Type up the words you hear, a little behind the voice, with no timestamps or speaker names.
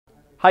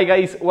Hi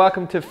guys,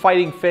 welcome to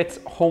Fighting Fit's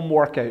home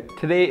workout.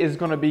 Today is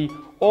going to be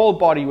all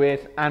body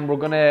weight and we're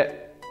going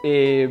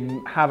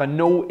to have a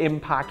no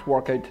impact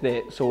workout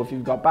today. So if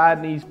you've got bad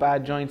knees,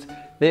 bad joints,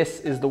 this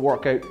is the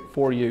workout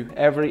for you.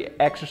 Every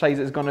exercise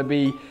is going to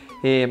be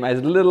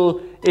as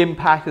little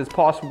impact as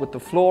possible with the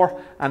floor,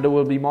 and there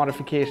will be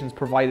modifications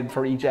provided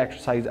for each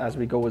exercise as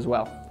we go as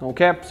well.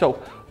 Okay, so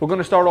we're going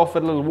to start off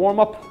with a little warm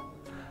up.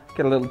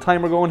 Get a little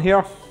timer going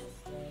here.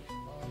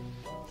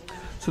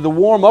 So the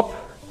warm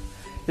up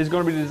is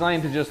going to be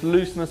designed to just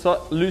loosen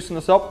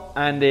us up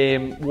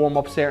and warm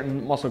up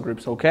certain muscle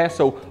groups. Okay,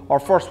 so our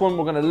first one,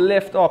 we're going to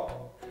lift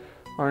up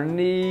our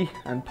knee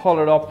and pull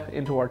it up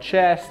into our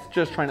chest,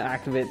 just trying to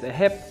activate the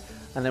hip,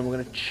 and then we're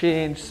going to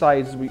change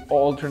sides as we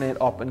alternate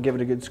up and give it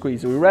a good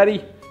squeeze. Are we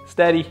ready?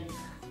 Steady.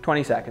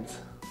 20 seconds.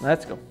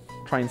 Let's go.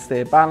 Try and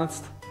stay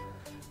balanced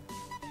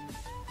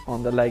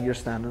on the leg you're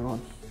standing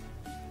on.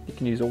 You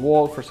can use a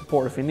wall for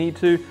support if you need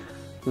to.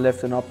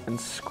 Lifting up and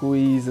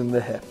squeezing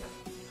the hip.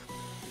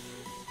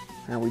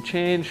 And we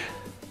change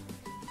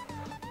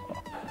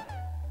up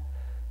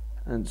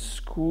and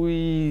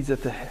squeeze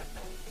at the hip.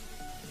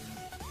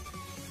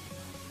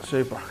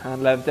 Super.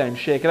 And let it down,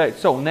 shake it out.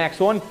 So next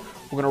one,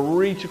 we're going to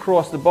reach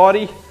across the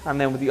body, and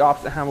then with the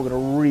opposite hand we're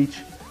going to reach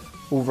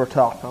over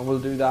top, and we'll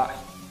do that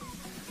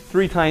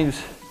 3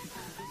 times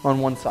on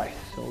one side.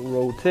 So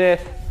rotate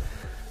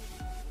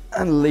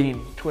and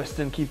lean, twist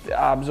and keep the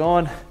abs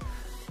on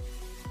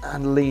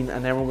and lean,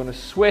 and then we're going to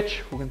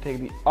switch. We're going to take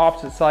the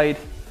opposite side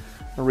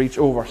and reach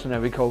over. So now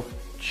we go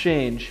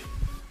change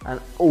and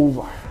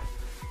over,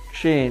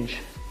 change,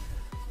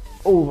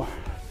 over,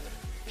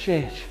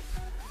 change,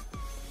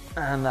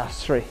 and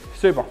that's 3.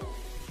 Super.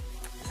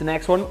 So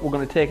next one, we're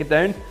going to take it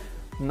down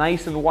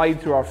nice and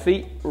wide through our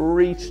feet,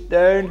 reach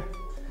down,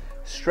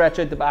 stretch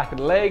out the back of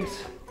the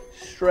legs,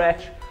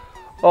 stretch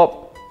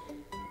up,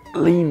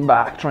 lean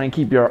back, try and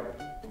keep your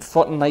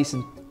foot nice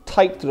and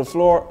tight to the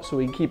floor so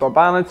we can keep our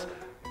balance.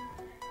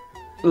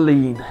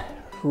 Lean,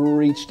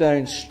 reach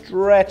down,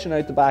 stretching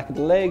out the back of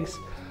the legs,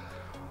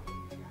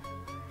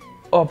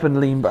 up and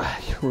lean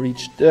back,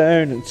 reach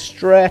down and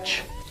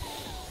stretch.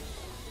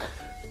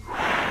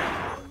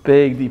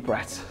 Big deep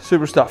breaths,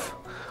 super stuff.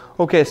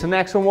 Okay, so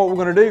next one, what we're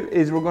going to do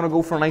is we're going to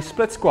go for a nice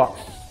split squat.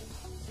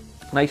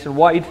 Nice and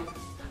wide,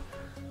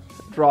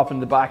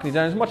 dropping the back knee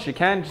down as much as you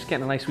can, just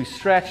getting a nice wee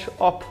stretch,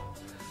 up,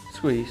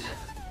 squeeze,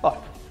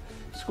 up,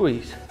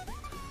 squeeze,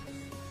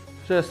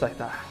 just like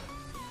that.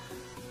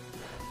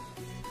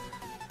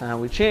 And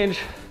we change,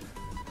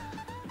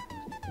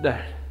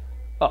 down,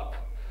 up,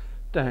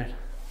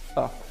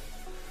 up.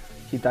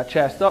 Keep that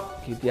chest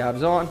up, keep the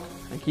abs on,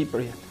 and keep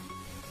breathing.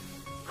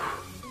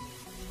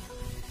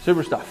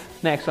 Super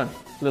stuff. Next one,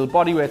 little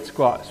body weight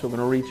squat. So we're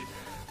going to reach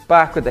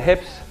back with the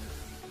hips,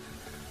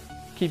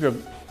 keep your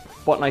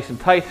butt nice and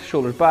tight,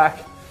 shoulders back,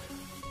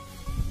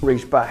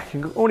 reach back.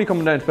 You're only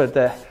coming down to about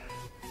the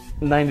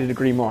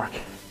 90-degree mark.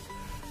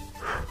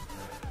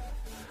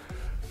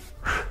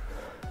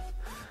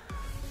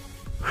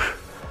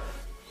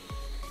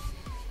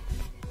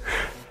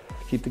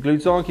 Keep the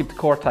glutes on, keep the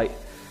core tight.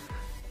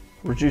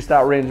 Reduce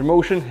that range of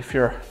motion. If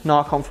you're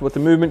not comfortable with the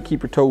movement,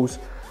 keep your toes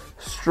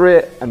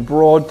straight and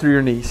broad through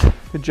your knees.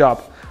 Good job.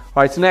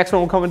 All right, so next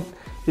one we're coming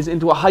is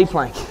into a high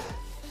plank.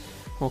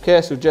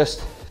 Okay, so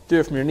just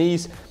do it from your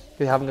knees. If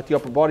you haven't got the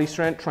upper body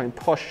strength, try and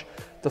push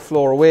the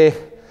floor away,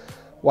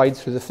 wide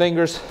through the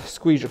fingers,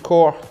 squeeze your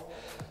core,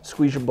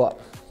 squeeze your butt.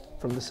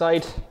 From the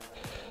side,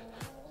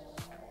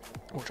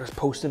 we're just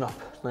posting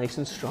up, nice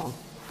and strong.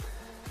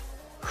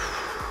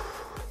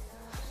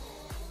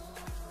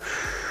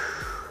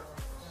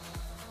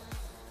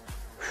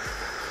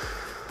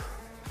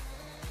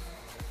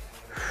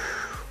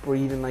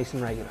 Breathing nice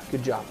and regular.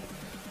 Good job.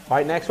 All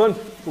right, next one,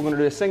 we're going to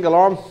do a single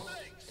arm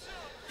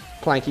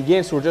plank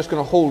again. So we're just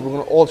going to hold, we're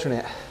going to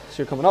alternate. So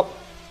you're coming up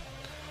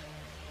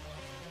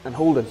and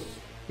holding. You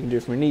can do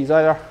it from your knees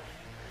either.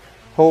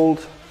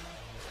 Hold,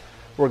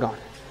 we're gone.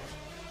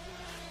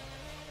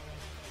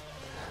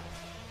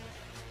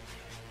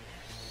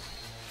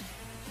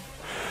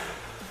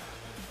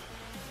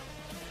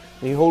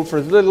 And you hold for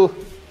as little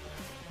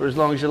or as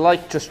long as you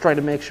like. Just try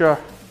to make sure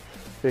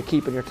you're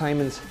keeping your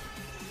timings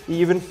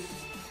even.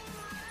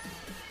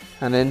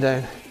 And then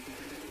down,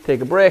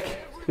 take a break.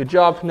 Good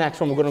job. Next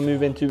one we're going to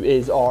move into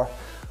is our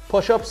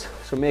push-ups.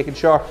 So making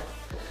sure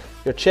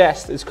your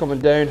chest is coming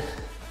down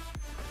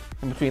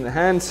in between the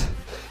hands.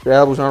 Your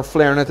elbows aren't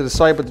flaring out to the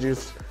side, but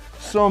there's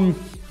some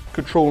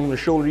control in the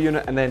shoulder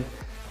unit. And then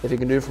if you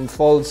can do it from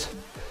folds,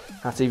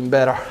 that's even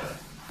better.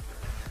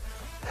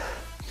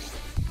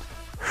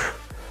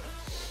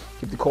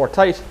 Keep the core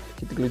tight,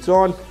 keep the glutes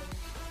on.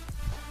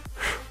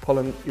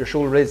 Pulling your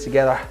shoulder blades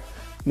together,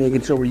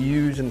 making sure we're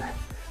using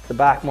the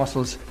back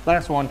muscles.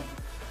 Last one,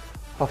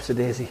 ups a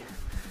daisy.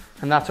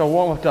 And that's our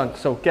warm-up done.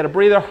 So get a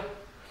breather.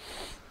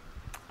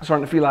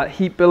 Starting to feel that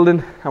heat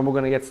building, and we're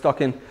going to get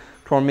stuck in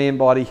to our main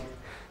body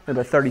in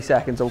about 30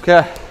 seconds,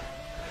 okay?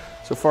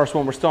 So first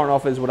one we're starting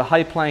off is with a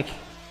high plank.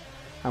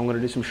 I'm going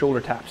to do some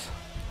shoulder taps.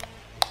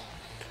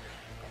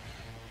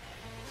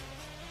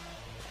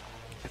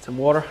 Get some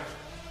water.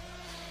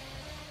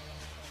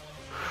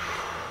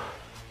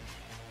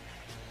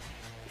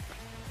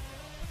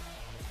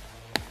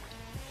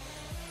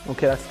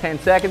 Okay, that's 10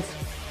 seconds.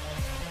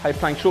 High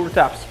plank shoulder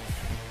taps.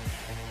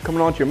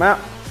 Coming onto your mat,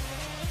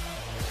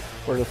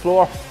 or the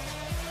floor.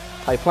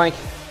 High plank,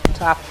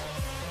 tap,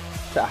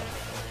 tap.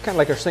 Kind of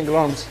like our single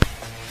arms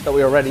that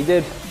we already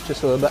did,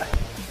 just a little bit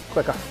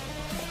quicker.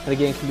 And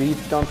again, can be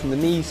done from the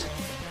knees.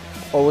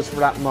 Always for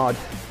that mod,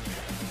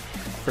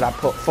 for that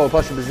full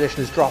push-up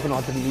position is dropping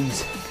onto the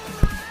knees.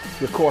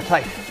 Your core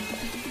tight,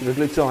 your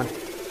glutes on.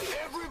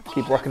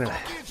 Keep working it out.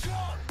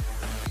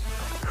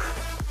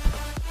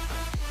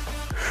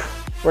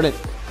 Brilliant.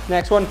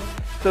 Next one,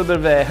 a little bit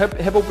of a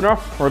hip opener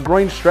or a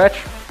groin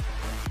stretch.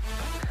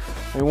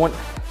 We want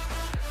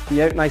to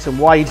be out nice and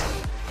wide.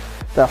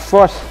 That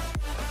foot,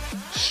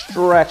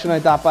 stretching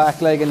out that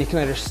back leg, and you can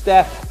either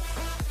step,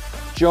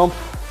 jump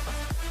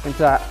into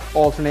that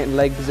alternating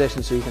leg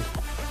position, so you can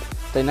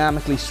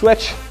dynamically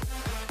switch. A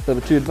little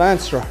bit too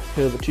advanced or a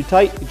little bit too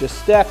tight, you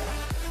just step.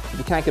 If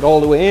you can't get all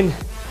the way in,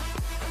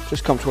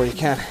 just come to where you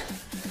can.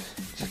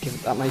 Just give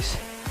it that nice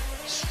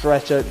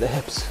stretch out the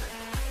hips.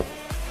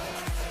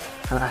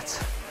 And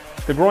that's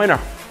the groiner.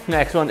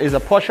 Next one is a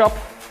push-up.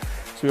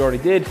 So we already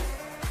did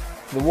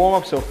the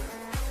warm-up, so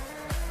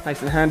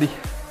nice and handy.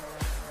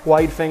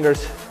 Wide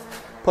fingers,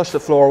 push the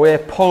floor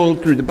away, pull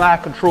through the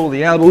back, control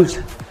the elbows.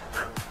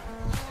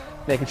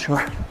 Making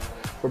sure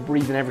we're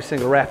breathing every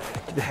single rep.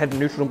 Keep the head in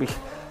neutral, don't be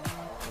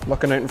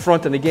looking out in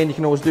front. And again, you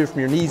can always do it from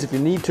your knees if you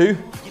need to.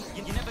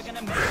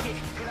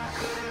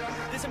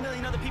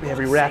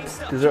 Every rep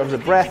deserves a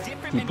breath.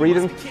 Keep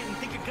breathing.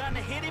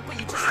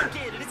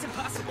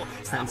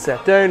 And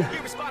set down.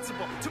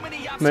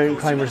 Mountain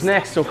climbers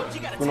next. So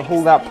we're going to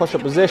hold that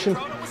push-up position.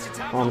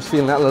 I'm just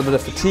feeling that little bit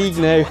of fatigue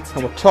now,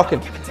 and we're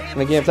tucking.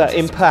 And again, if that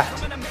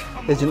impact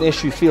is an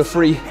issue, feel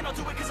free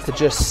to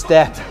just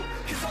step,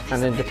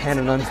 and then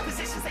depending on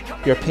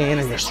your pain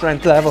and your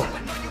strength level,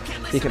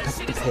 you can pick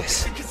up the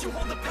pace.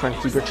 Try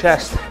and keep your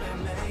chest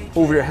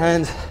over your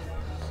hands.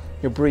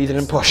 You're breathing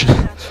and pushing.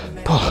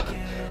 Pull.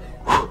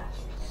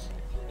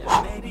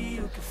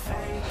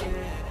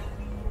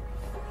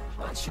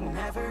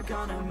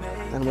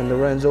 And when the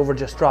round's over,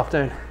 just drop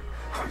down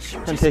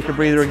and take a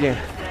breather again.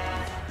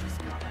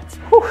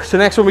 Whew. So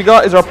next one we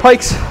got is our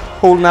pikes,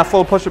 holding that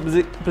full push-up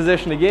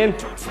position again.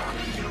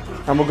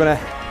 And we're gonna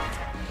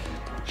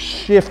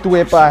shift the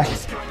weight back,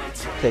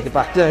 take it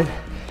back down,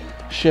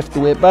 shift the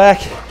weight back,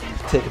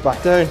 take it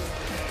back down.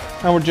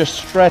 And we're just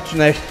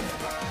stretching out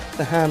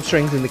the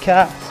hamstrings and the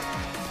calves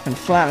and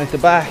flattening the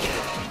back.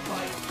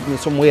 Giving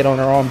some weight on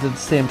our arms at the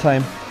same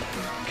time.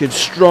 Good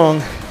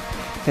strong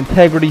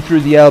integrity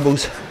through the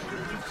elbows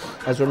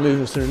as we're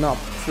moving, so they're not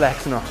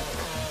flexing or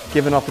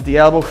giving up at the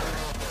elbow.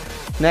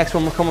 Next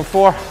one we're coming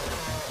for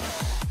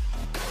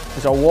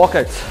is our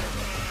walkouts.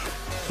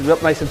 So we're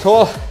up nice and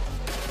tall,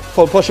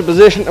 full push-up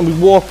position, and we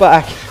walk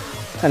back.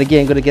 And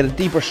again, going to get a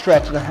deeper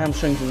stretch in the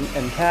hamstrings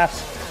and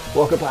calves.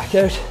 Walk it back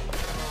out.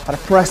 Try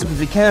to press up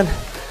if you can.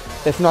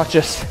 If not,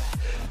 just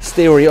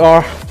stay where you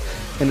are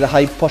in the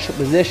high push-up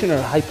position or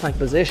a high plank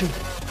position.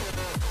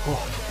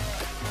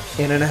 Oh,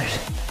 in and out.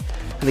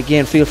 And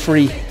again, feel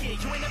free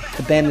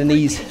to bend the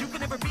knees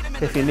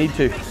if you need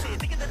to.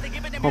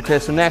 Okay,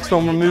 so next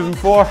one we're moving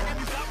for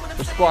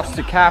the squats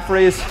to calf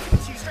raise.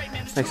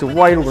 Nice and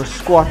wide, we're going to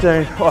squat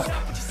down, up,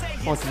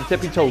 onto the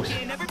tippy toes.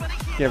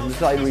 Give them the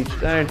side reach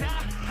down,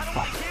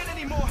 up.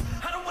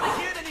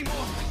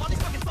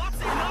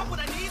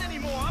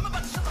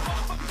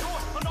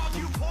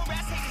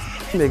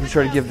 Making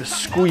sure to give the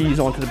squeeze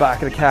onto the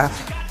back of the calf.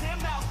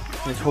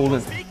 And it's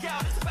holding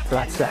for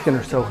that second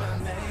or so.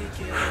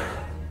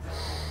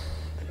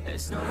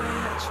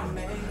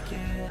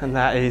 And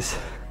that is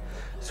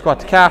squat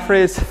to calf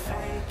raise.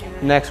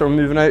 Next we're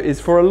moving out is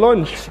for a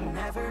lunge.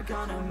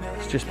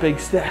 It's just big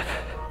step.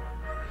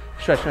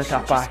 Stretching out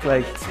that back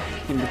leg,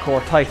 keeping the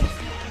core tight.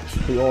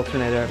 We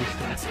alternate every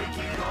step.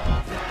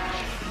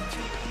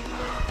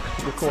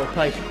 Keep the core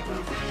tight,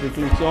 the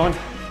glutes on,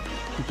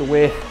 keep the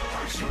weight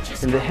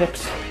in the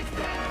hips.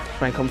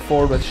 Try and come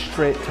forward with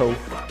straight toe.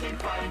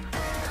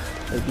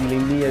 Ideally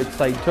knee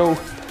outside toe,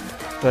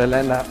 but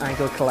letting that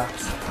ankle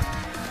collapse.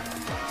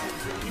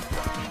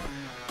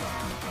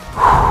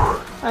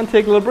 And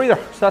take a little breather.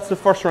 So that's the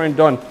first round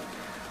done.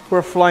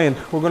 We're flying.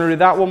 We're going to do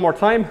that one more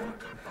time,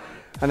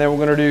 and then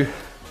we're going to do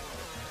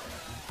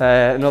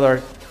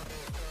another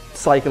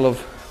cycle of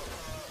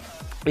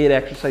 8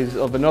 exercises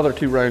of another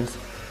 2 rounds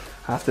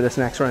after this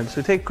next round.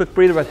 So take a quick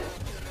breather, about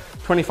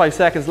 25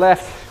 seconds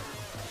left.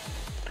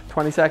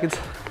 20 seconds.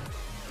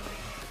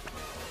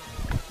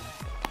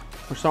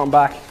 We're starting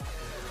back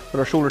with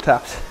our shoulder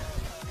taps.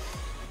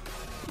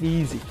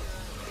 Easy.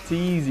 It's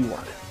easy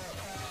work.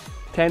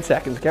 10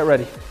 seconds, get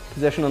ready.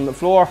 Position on the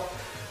floor,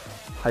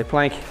 high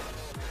plank,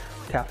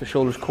 tap the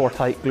shoulders, core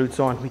tight, glutes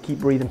on. We keep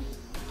breathing.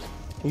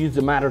 Use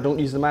the mat or don't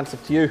use the mat, it's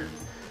up to you.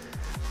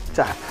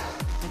 Tap,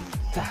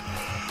 tap,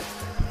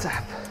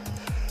 tap,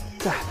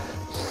 tap.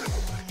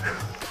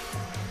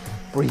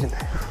 Breathing.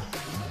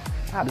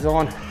 Abs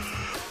on,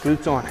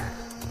 glutes on.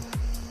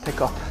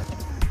 Pick up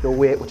your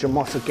weight with your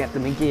muscles, get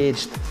them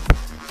engaged.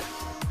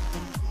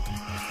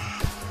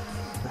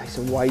 Nice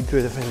and wide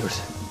through the fingers.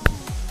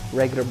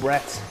 Regular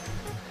breaths.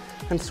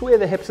 and sway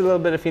the hips a little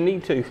bit if you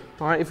need to.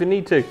 All right, if you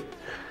need to.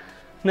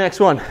 Next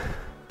one,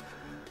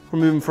 we're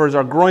moving for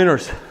our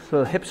groiners,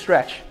 so hip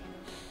stretch.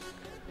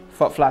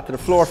 Foot flat to the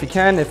floor if you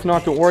can. If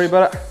not, don't worry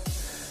about it.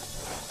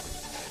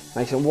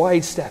 Nice and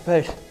wide, step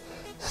out,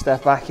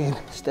 step back in,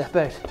 step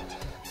out,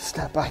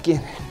 step back in.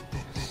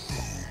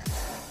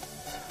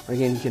 Or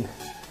again, you can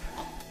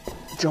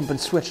jump and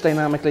switch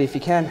dynamically if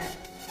you can.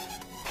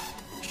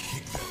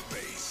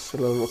 Got a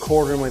little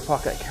recorder in my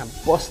pocket, I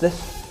can't bust it.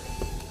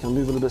 Can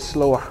move a little bit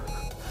slower.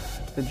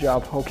 Good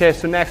job. Okay,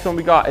 so next one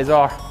we got is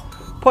our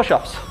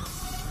push-ups.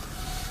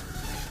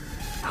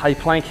 High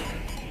plank,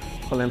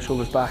 pull them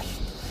shoulders back.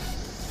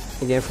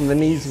 Again, from the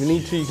knees, if you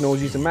need to, you can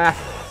always use a mat.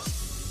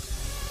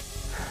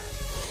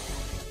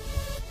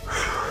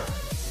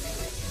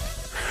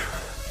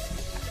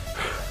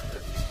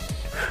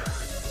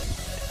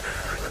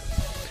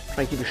 Try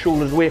and keep your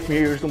shoulders away from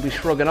your ears, don't be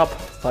shrugging up.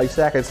 5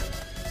 seconds.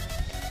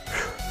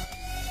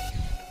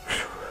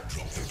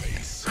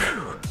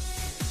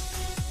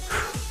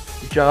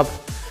 Good job.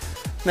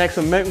 Next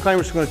one, mountain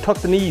climbers, we're going to tuck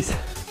the knees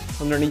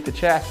underneath the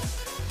chest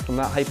from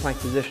that high plank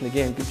position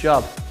again. Good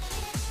job.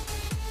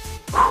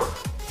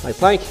 High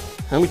plank,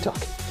 and we tuck.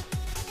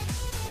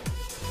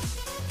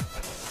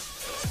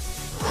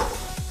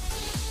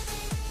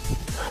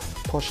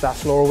 Push that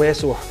floor away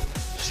so we're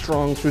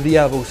strong through the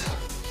elbows.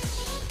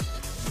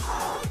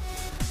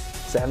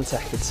 7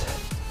 seconds.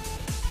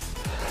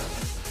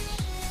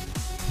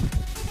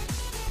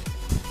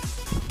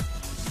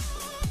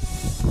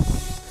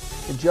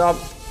 Good job.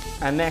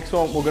 And next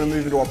one, we're going to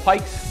move into our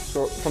pikes.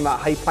 So from that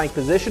high plank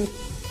position,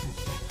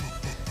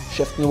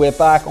 shifting the weight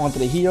back onto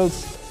the heels,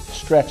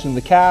 stretching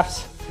the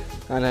calves,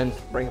 and then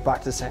bring it back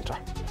to the center.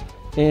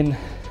 In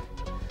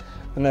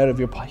and out of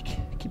your pike.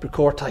 Keep your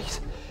core tight.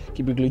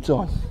 Keep your glutes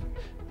on.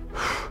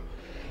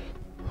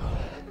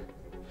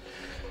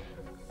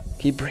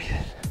 Keep breathing.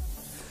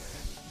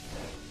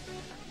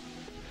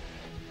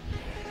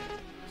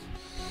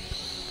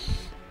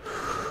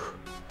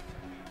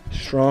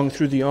 Strong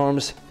through the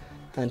arms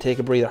and take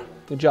a breather.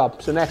 Good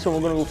job. So next one,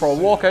 we're going to go for our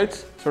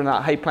walkouts. So in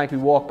that high plank, we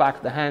walk back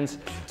with the hands,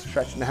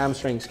 stretching the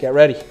hamstrings. Get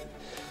ready.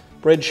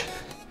 Bridge.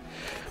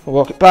 We'll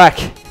walk it back,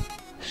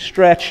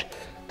 stretch,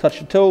 touch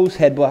the toes,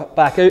 head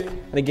back out.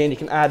 And again, you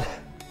can add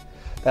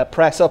that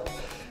press up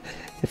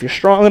if you're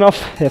strong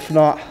enough. If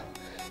not,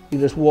 you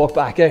just walk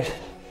back out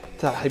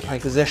to that high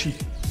plank position.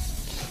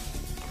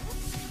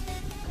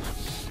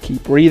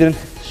 Keep breathing,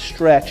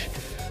 stretch,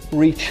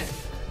 reach,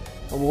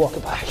 and walk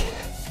it back.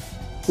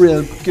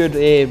 Real good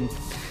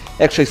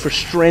exercise for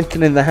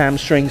strengthening the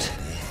hamstrings,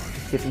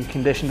 getting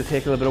conditioned to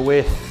take a little bit of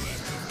weight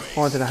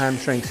onto the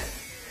hamstrings.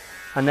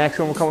 And next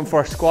one, we're coming for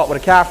a squat with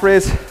a calf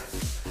raise.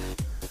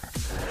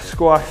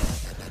 Squat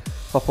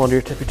up onto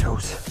your tippy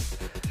toes.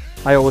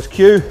 I always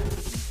cue,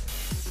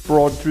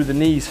 broad through the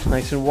knees,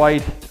 nice and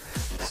wide.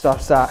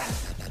 Stops that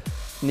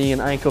knee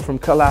and ankle from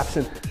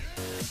collapsing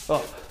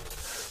up.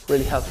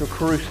 Really helps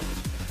recruit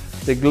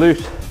the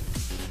glute.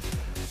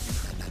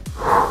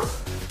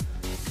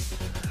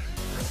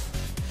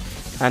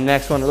 And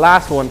next one, the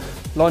last one,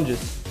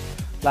 lunges.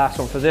 Last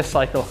one for this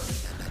cycle.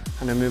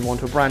 And then move on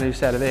to a brand new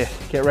set of 8.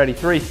 Get ready,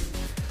 3,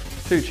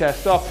 2,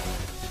 chest up,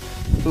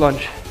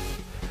 lunge.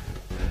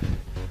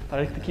 I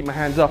like to keep my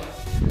hands up,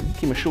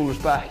 keep my shoulders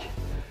back.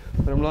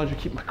 When I'm lunging,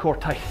 keep my core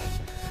tight.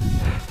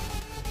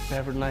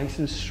 Never nice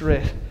and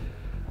straight.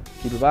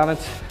 Keep your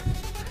balance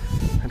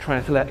and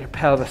trying to let your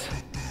pelvis,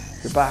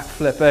 your back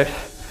flip out.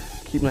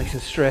 Keep nice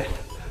and straight.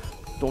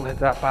 Don't let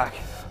that back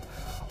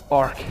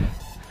arc.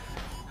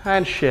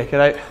 And shake it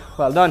out.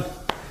 Well done.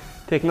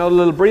 Take another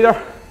little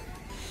breather.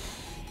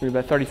 Maybe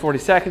about 30-40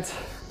 seconds.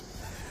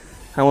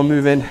 And we'll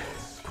move in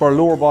to our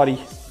lower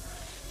body,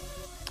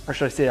 or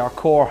should I say our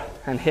core,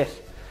 and hit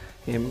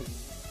him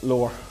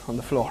lower on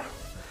the floor.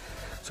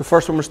 So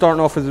first one, we're starting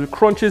off with the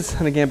crunches,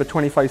 and again about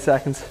 25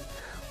 seconds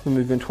we'll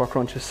move into our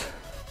crunches.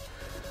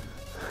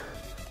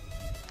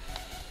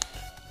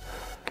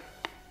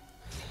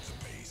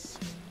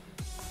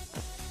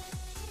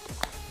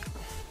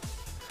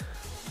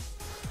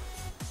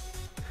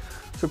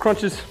 So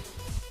crunches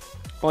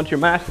onto your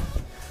mat.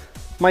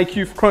 My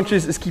cue for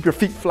crunches is keep your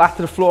feet flat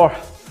to the floor.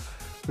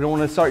 We don't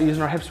want to start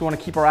using our hips, we want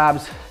to keep our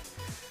abs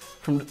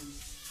from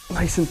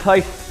nice and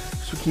tight.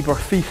 So keep our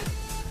feet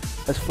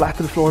as flat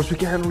to the floor as we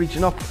can,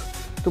 reaching up.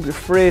 Don't be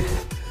afraid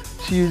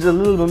to use a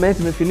little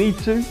momentum if you need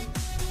to.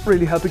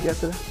 Really help it get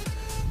to the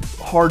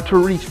hard to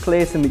reach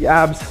place in the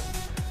abs.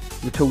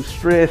 Your toes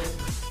straight.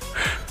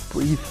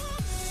 Breathe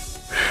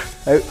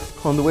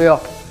out on the way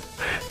up.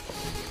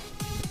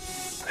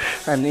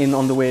 And in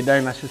on the way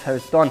down, that's just how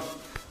it's done.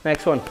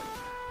 Next one,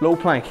 low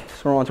plank.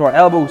 So we're onto our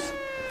elbows.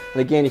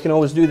 And again, you can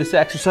always do this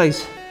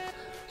exercise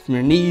from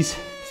your knees.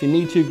 If you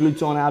need to,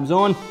 glutes on, abs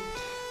on.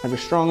 If you're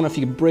strong enough,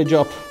 you can bridge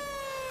up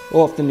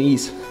off the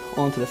knees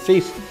onto the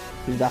feet.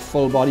 Do that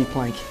full body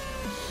plank.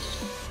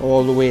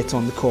 All the weights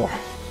on the core.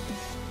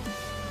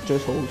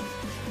 Just hold.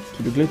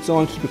 Keep your glutes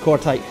on, keep your core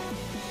tight.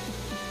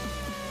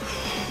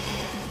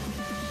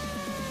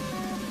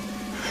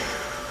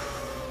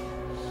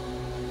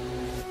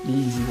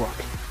 Easy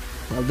work.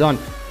 Well done.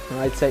 All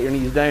right, set your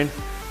knees down,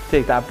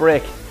 take that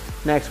break.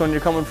 Next one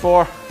you're coming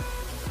for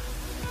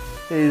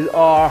is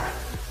our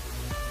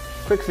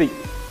quick feet.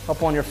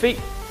 Up on your feet,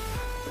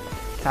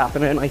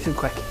 tapping it nice and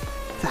quick.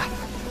 Tap,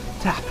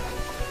 tap,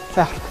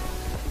 tap.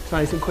 It's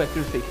nice and quick to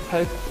your feet.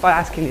 How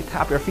fast can you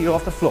tap your feet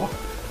off the floor?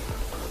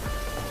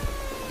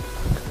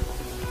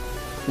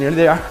 Nearly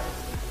there.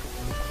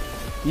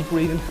 Keep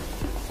breathing.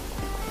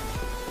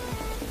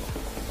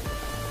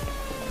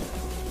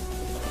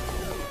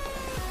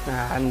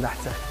 And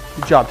that's it.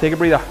 Good job. Take a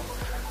breather.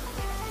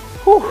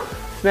 Whew.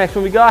 Next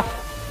one we got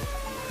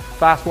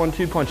fast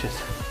 1-2 punches.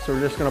 So we're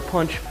just gonna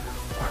punch.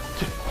 1,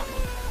 2,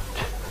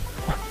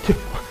 1, 2, 1, 2,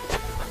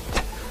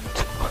 1,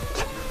 2, 1,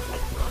 2,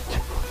 1, 2,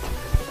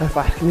 1, 2. How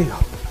fast can you go?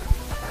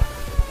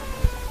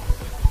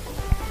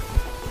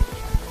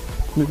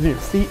 Moving your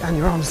feet and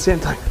your arms at the same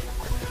time.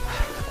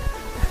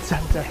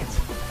 7 seconds.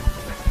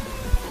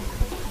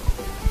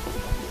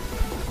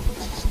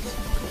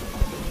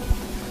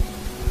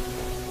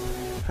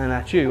 And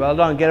that's you. Well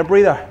done. Get a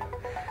breather.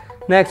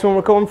 Next one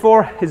we're going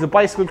for is a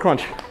bicycle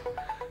crunch.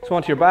 So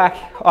onto your back,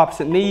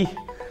 opposite knee,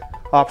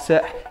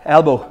 opposite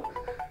elbow.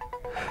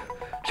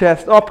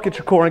 Chest up, get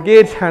your core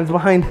engaged, hands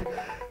behind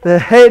the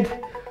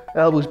head,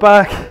 elbows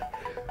back,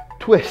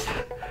 twist.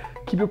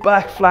 Keep your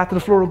back flat to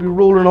the floor, it'll be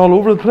rolling all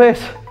over the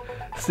place.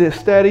 Stay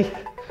steady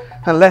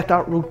and let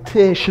that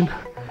rotation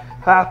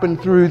happen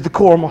through the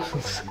core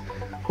muscles.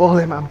 All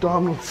them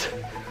abdominals,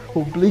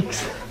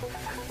 obliques.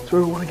 That's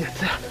where we want to get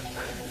to.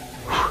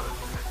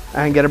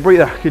 And get a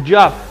breather. Good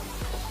job.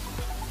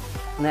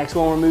 Next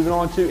one we're moving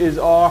on to is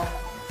our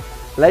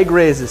leg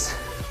raises.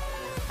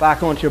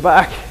 Back onto your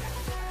back.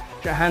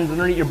 Get your hands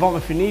underneath your bum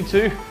if you need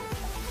to.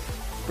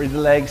 Breathe the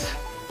legs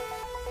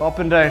up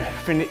and down.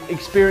 If you're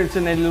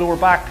experiencing any lower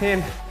back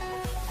pain,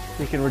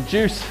 you can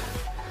reduce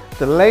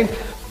the length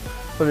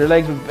of your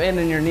legs with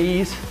bending your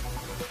knees,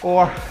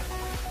 or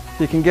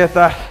you can get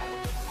that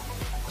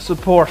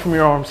support from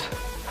your arms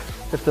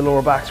if the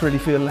lower back's really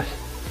feeling it.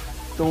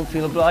 Don't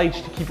feel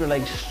obliged to keep your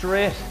legs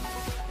straight.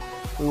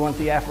 We want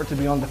the effort to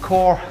be on the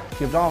core,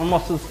 the abdominal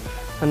muscles,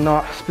 and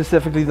not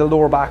specifically the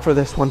lower back for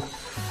this one.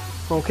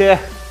 Okay,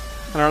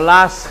 and our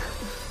last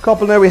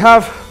couple now we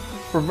have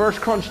reverse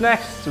crunch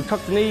next. So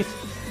tuck the knees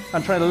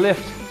and try to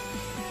lift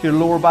your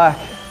lower back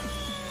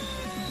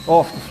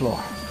off the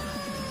floor.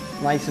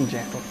 Nice and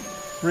gentle.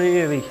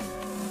 Really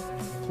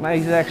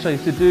nice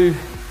exercise to do.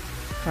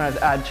 Try not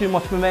to add too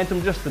much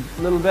momentum, just a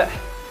little bit,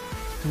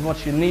 as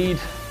much you need.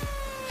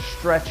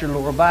 Stretch your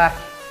lower back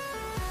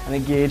and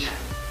engage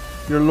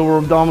your lower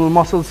abdominal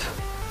muscles.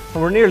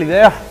 And we're nearly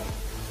there.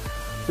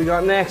 We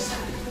got next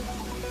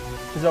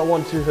is our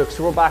 1-2 hook.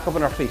 So we're back up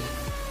on our feet.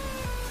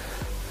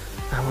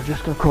 And we're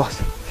just gonna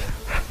cross.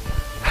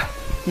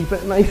 Keep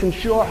it nice and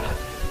short,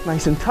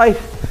 nice and tight.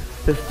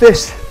 The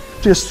fist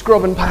just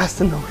scrubbing past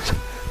the nose.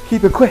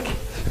 Keep it quick,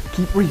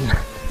 keep breathing.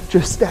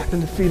 Just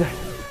stepping the feet out.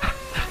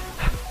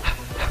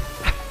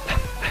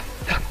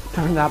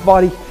 Turn that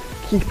body,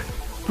 keep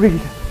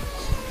breathing.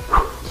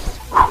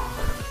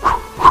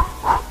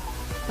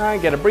 And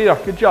get a breather.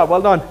 Good job,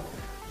 well done.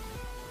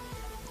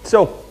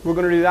 So we're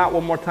going to do that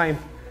one more time,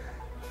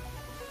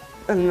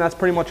 and that's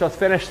pretty much us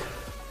finished.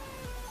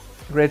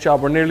 Great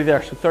job, we're nearly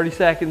there. So 30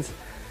 seconds,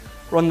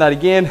 run that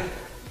again.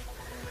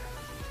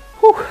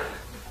 Whew.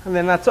 And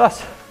then that's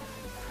us.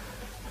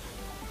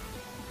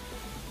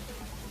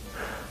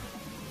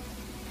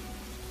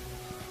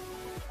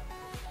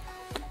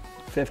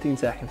 "15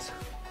 seconds.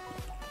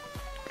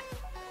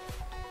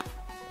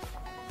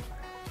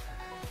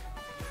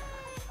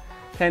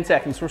 "10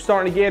 seconds. We're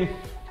starting again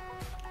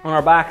on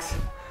our backs.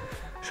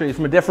 Show you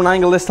from a different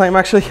angle this time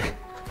actually.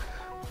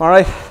 All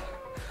right,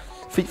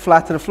 feet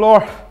flat to the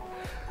floor.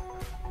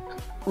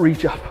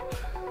 Reach up.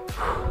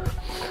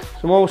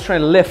 So I'm always trying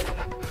to lift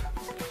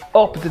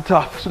up at the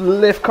top. So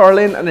lift, curl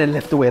in, and then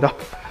lift the weight up.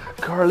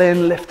 Curl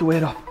in, lift the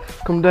weight up.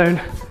 Come down,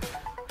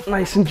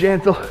 nice and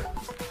gentle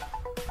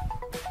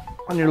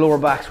on your lower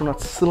back, so we're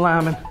not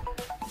slamming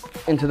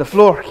into the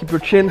floor. Keep your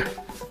chin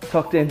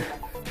tucked in to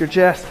your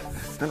chest.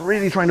 And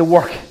really trying to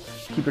work,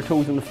 keep your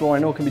toes on the floor. I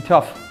know it can be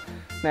tough.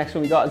 Next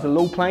one we got is a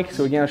low plank.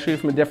 So again, I'll show you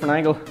from a different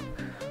angle.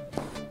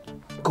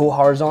 Go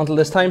horizontal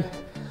this time.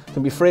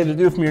 Don't be afraid to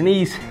do it from your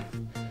knees.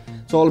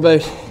 It's all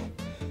about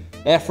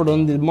effort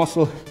on the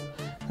muscle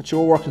that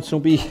you're working. So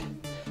don't be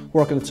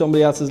working at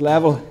somebody else's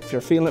level. If you're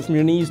feeling it from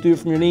your knees, do it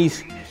from your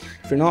knees.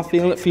 If you're not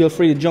feeling it, feel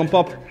free to jump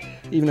up.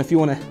 Even if you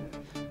want to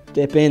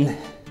dip in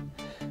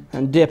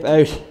and dip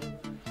out,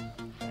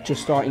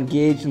 just start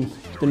engaging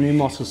the new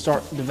muscles,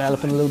 start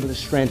developing a little bit of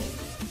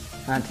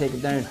strength and take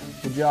it down.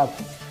 Good job.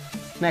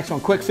 Next one,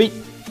 quick feet.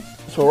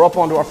 So we're up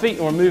onto our feet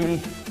and we're moving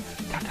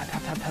tap, tap,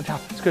 tap, tap, tap,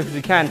 tap, as quick as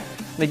we can.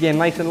 And again,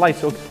 nice and light,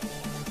 so it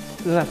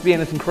doesn't have to be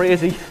anything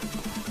crazy.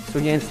 So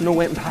again, it's no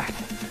impact.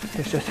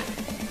 It's just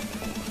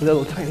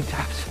little tiny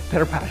taps,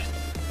 pitter patters.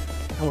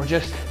 And we're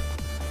just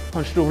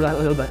hunched over that a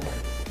little bit.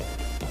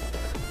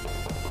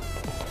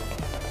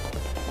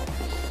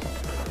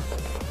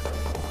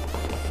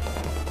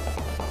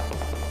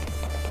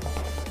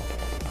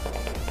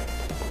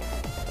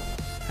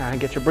 And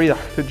get your breather.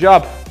 Good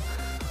job.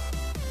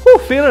 Woo,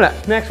 feeling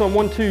it. Next one,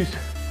 1-2s.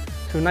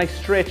 So nice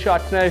straight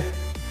shots now.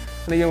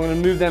 And again, we're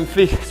gonna move them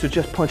feet. So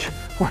just punch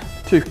 1,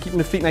 2, keeping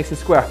the feet nice and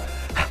square.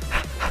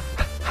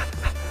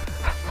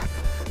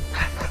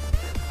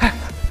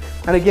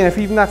 And again, if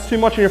even that's too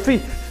much on your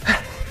feet,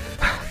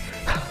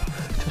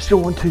 just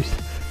your 1-2s.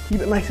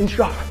 Keep it nice and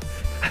sharp.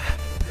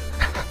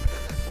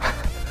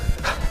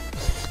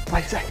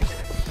 5 seconds.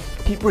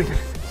 Keep breathing.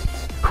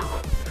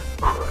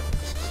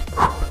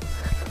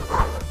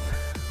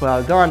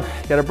 Well done.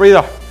 Get a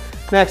breather.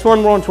 Next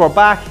one, we're on to our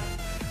back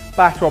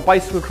to our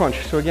bicycle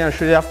crunch. So again, I'll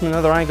show you that from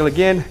another angle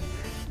again.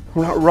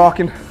 We're not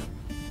rocking.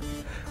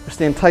 We're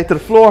staying tight to the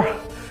floor.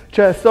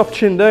 Chest up,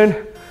 chin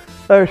down,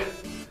 out,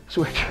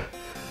 switch,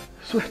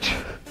 switch.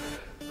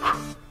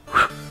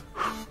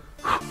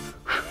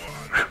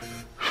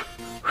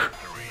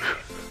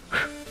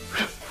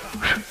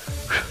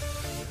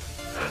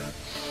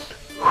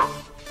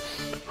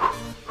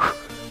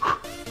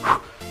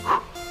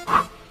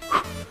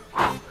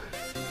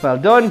 Well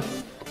done.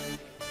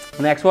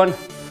 Next one,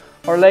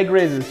 our leg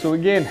raises. So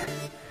again,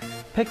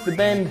 pick the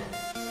bend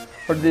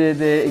or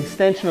the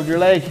extension of your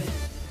leg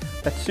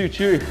that suits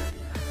you.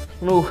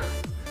 No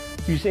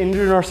use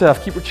injuring ourselves.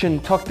 Keep your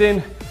chin tucked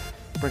in,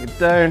 bring it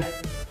down,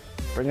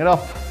 bring it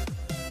up,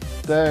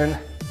 down,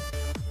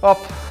 up,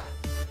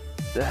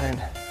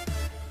 down,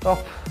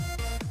 up.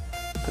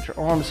 Put your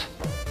arms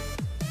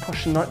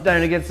pushing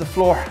down against the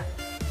floor,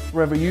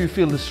 wherever you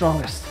feel the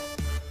strongest.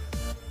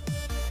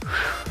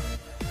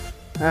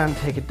 And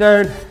take it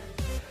down.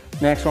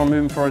 Next one,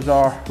 moving towards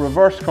our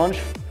reverse crunch.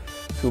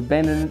 So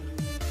bending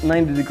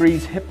 90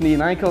 degrees, hip, knee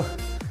and ankle,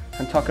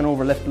 and tucking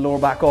over, lift the lower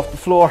back off the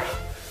floor.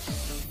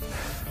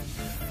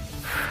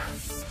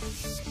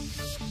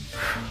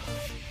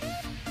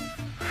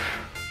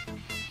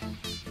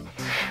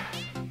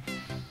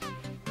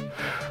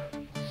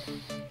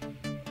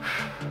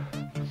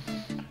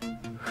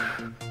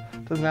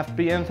 Doesn't have to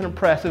be anything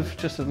impressive,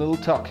 just a little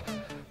tuck.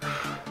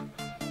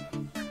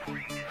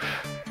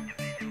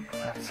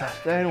 That's that,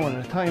 down one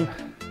at a time.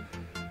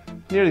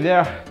 Nearly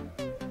there.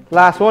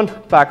 Last one,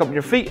 back up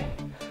your feet.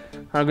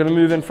 And I'm gonna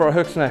move in for our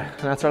hooks now.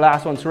 And that's our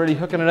last one, so really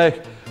hooking it out.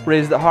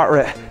 Raise the heart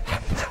rate.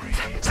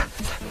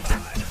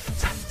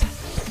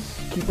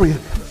 Keep breathing.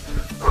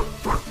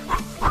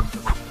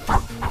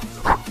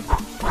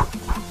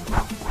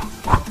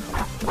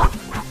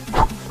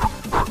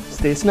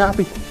 Stay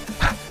snappy.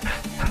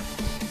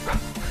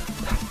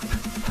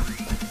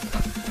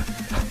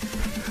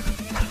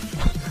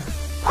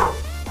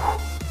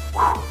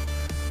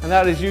 And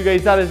that is you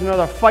guys, that is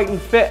another Fighting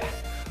Fit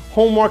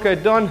home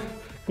workout done.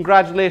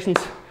 Congratulations,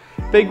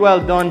 big well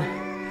done.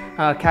 And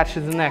I'll catch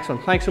you in the next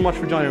one. Thanks so much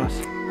for joining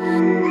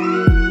us.